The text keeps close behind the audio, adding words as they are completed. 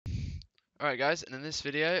Alright guys, and in this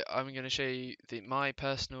video I'm going to show you my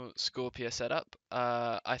personal Scorpia setup.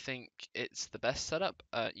 I think it's the best setup.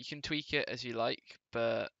 You can tweak it as you like,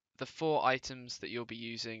 but the 4 items that you'll be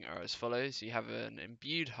using are as follows. You have an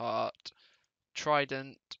imbued heart,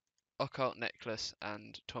 trident, occult necklace,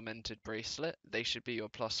 and tormented bracelet. They should be your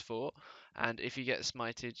 +4, and if you get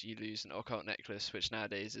smited you lose an occult necklace, which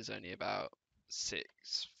nowadays is only about 6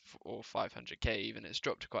 or 500k even. It's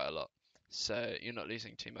dropped quite a lot, so you're not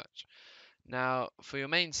losing too much. Now, for your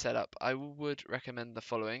main setup, I would recommend the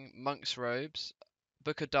following: Monk's Robes,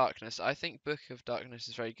 Book of Darkness. I think Book of Darkness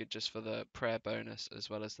is very good just for the prayer bonus as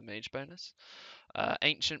well as the mage bonus.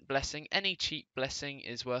 Ancient Blessing. Any cheap blessing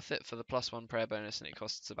is worth it for the +1 prayer bonus, and it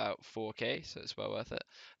costs about 4k, so it's well worth it.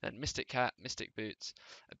 Then Mystic Hat, Mystic Boots,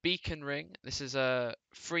 a Beacon Ring. This is a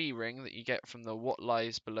free ring that you get from the What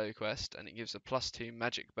Lies Below quest, and it gives a +2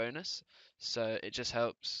 magic bonus, so it just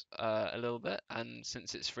helps a little bit. And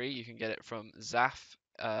since it's free, you can get it from Zaf,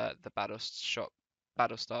 the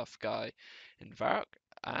Battlestaff guy in Varrock.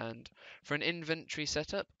 And for an inventory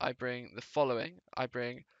setup, I bring the following. I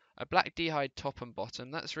bring a black d'hide top and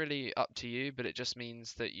bottom. That's really up to you, but it just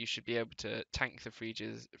means that you should be able to tank the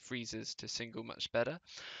freezes to single much better.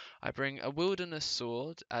 I bring a wilderness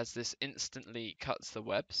sword, as this instantly cuts the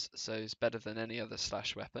webs, so it's better than any other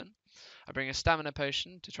slash weapon. I bring a stamina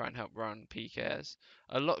potion to try and help run PKs.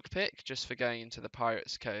 A lockpick just for going into the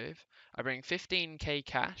Pirate's Cove. I bring 15k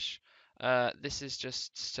cash. This is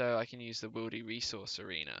just so I can use the Wildy Resource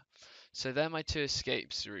Arena. So they're my 2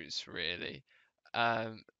 escapes routes really.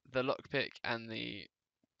 Um, the lockpick and the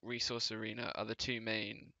resource arena are the 2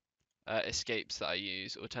 main escapes that I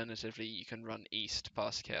use. Alternatively, you can run east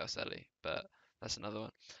past Chaos Alley, but that's another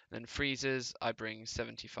one. And then freezers, I bring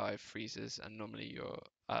 75 freezers, and normally your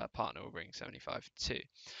partner will bring 75 too.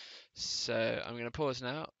 So I'm going to pause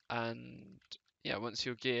now, and yeah, once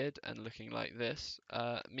you're geared and looking like this,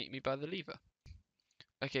 meet me by the lever.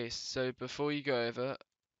 Okay, so before you go over,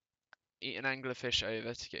 eat an anglerfish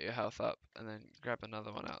over to get your health up, and then grab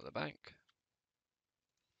another one out of the bank,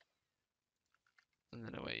 and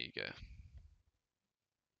then away you go.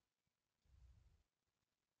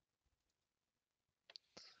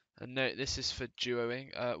 And note, this is for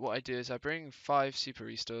duoing. What I do is I bring 5 super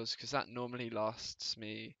restores, because that normally lasts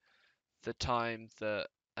me the time that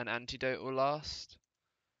an antidote will last,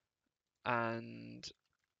 and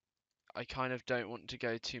I kind of don't want to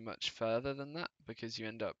go too much further than that, because you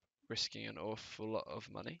end up risking an awful lot of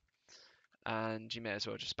money, and you may as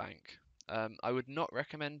well just bank. I would not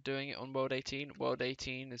recommend doing it on World 18. World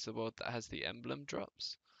 18 is the world that has the emblem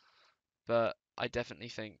drops, but I definitely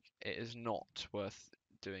think it is not worth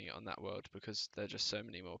doing it on that world because there are just so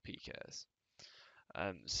many more PKs.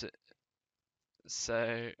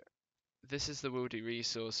 So this is the Wildy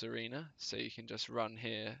Resource Arena, so you can just run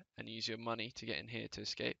here and use your money to get in here to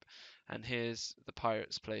escape. And here's the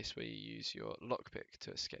Pirate's Place where you use your lockpick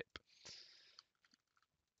to escape.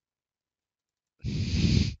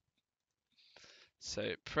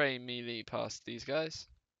 So pray melee past these guys,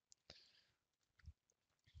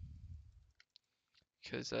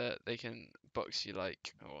 because they can box you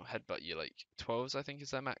like, or headbutt you like 12s, I think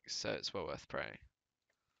is their max, so it's well worth praying.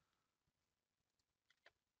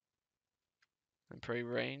 And pray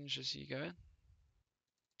range as you go in.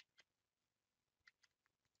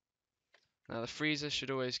 Now the freezer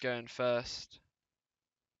should always go in first.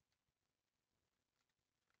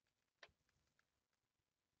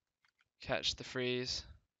 Catch the freeze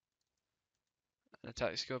and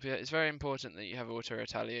attack Scorpia. It's very important that you have auto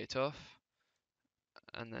retaliate off,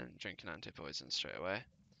 and then drink an anti-poison straight away.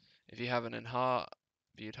 If you have an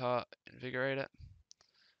imbued heart, invigorate it.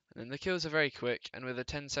 And then the kills are very quick, and with a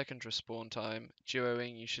 10-second respawn time,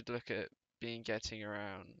 duoing you should look at getting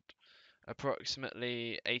around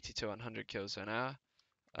approximately 80 to 100 kills an hour,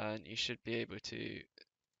 and you should be able to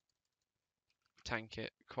tank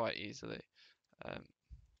it quite easily.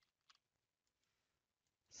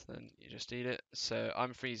 So then you just eat it. So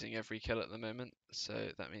I'm freezing every kill at the moment, so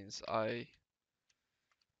that means I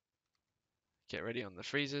get ready on the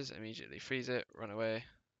freezers, immediately freeze it, run away,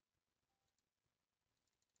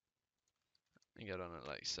 and get on it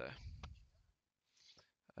like so.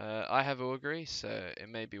 I have augury, so it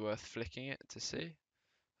may be worth flicking it to see,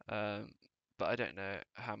 but I don't know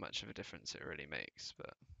how much of a difference it really makes.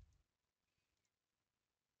 But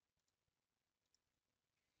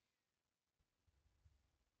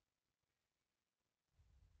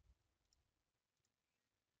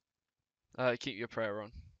keep your prayer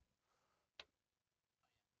on.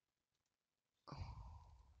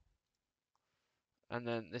 And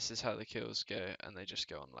then this is how the kills go, and they just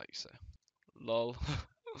go on like so. Lol.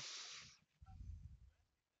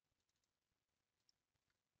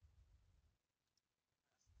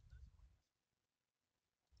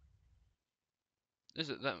 Is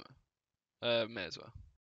it them? May as well.